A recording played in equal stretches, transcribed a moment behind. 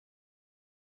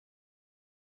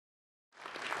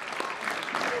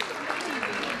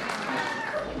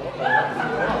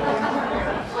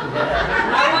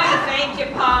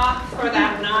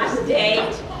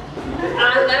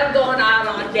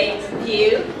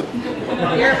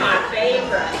You're my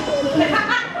favorite.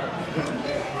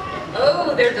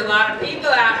 Oh, there's a lot of people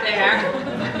out there.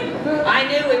 I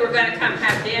knew we were going to come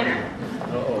have dinner,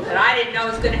 but I didn't know I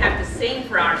was going to have to sing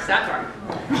for our supper.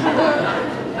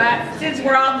 But since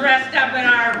we're all dressed up in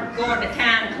our going to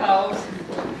town clothes,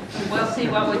 we'll see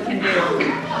what we can do.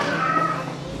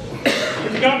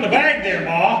 What you got in the bag there,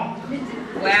 Ma?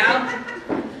 Well,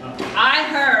 I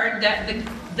heard that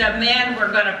the men were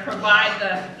going to provide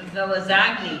the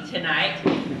lasagna tonight,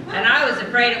 and I was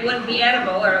afraid it wouldn't be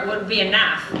edible or it wouldn't be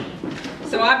enough.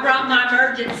 So I brought my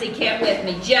emergency kit with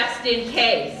me, just in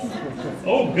case.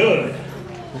 Oh, good.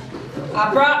 I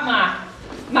brought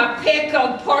my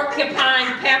pickled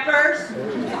porcupine peppers.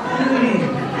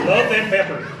 Love them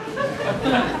peppers.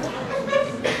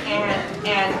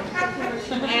 And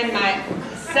my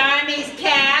Siamese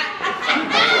cat.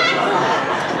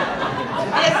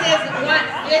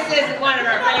 This isn't one of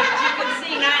our favorites. You can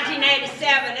see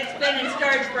 1987. It's been in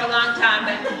storage for a long time,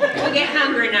 but we get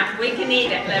hungry enough. We can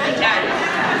eat it, let me tell you.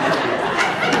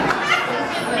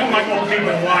 Don't like old people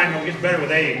in wine, will get better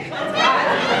with age.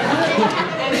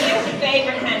 And here's your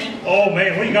favorite, honey. Oh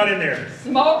man, what you got in there?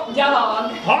 Smoked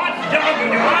dog. Hot dog,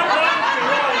 you hot dog,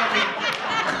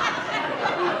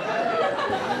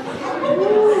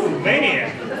 ooh,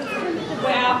 man.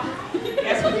 Well,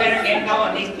 guess we better get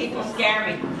going. These people scare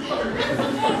me.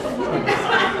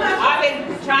 I've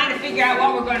been trying to figure out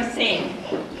what we're going to sing.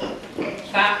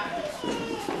 But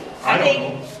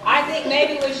I think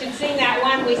maybe we should sing that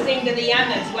one we sing to the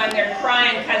youngins when they're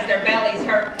crying because their bellies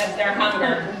hurt because they're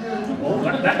hungry. Oh,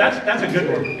 that's a good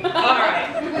one. All right,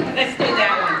 let's do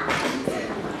that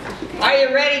one. Are you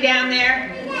ready down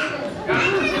there?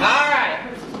 All right,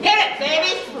 hit it,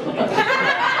 baby.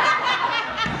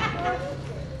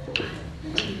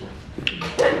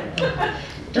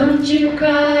 Don't you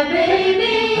cry,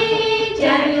 baby,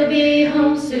 Daddy'll be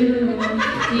home soon.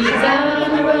 He's out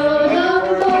on the road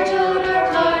looking for Toad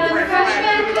Card and a fresh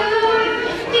raccoon.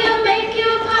 He'll make you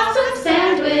a possum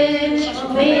sandwich,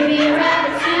 maybe a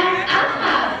rabbit snack.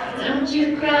 Ah, don't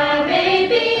you cry,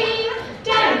 baby,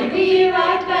 Daddy'll be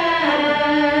right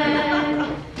back.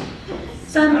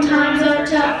 Sometimes are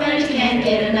tough and you can't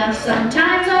get enough.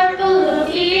 Sometimes are full of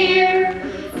fear.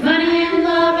 Money and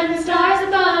love and stars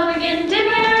above are getting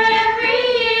dimmer every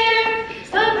year.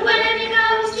 But when it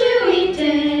comes to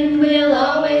eating, we'll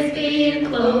always be in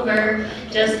clover.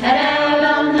 Just head out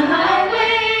on the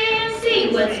highway and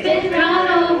see what's been run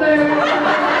over.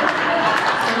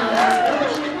 So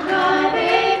don't you cry,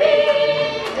 baby,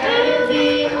 Daddy'll be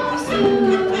home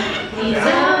soon. He's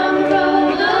out on the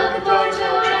road looking for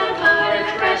Toad and a card and a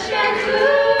fresh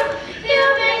raccoon.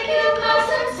 He'll make you a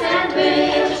possum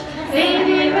sandwich,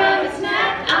 maybe a rabbit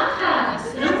snack. Aha, so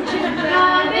don't you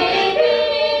cry, baby,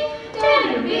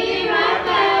 Daddy'll be right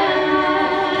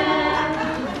back.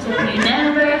 So you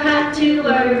never have to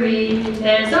worry,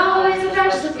 there's always a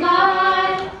fresh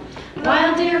supply.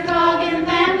 Wild deer, frog, and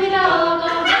family dog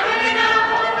all hanging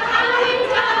out how we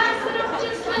die. So don't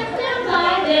just let them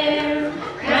lie there,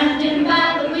 crammed in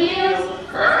by the wheels.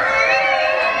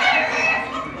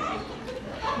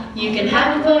 You can have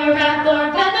them for a wrap or a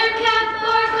feather cap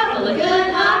or a couple of good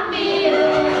hot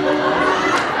meals.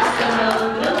 So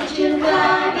don't you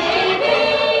cry, baby,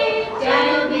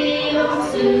 Daddy'll be home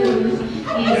soon.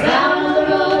 He's out on the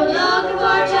road looking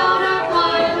for Toad or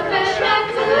Card and a fresh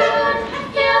raccoon.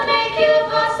 He'll make you a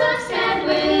possum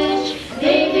sandwich,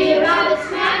 maybe a rabbit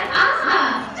snack. Aha,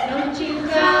 don't you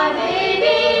cry,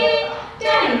 baby,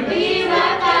 Daddy'll be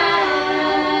right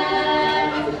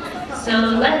back. So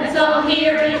let's all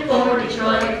hear it for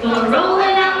Detroit, for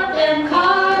rolling out them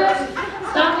cars,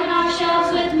 stocking our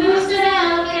shelves with moose and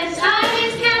elk and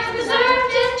Siamese cats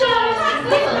preserved in jars,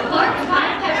 full of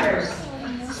porcupine peppers,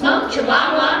 smoked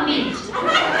chihuahua meat.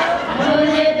 When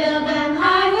they build them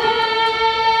highways,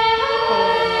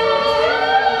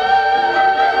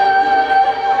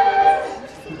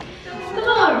 the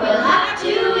more we'll have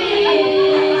to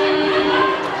eat.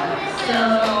 So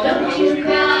don't you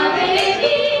cry,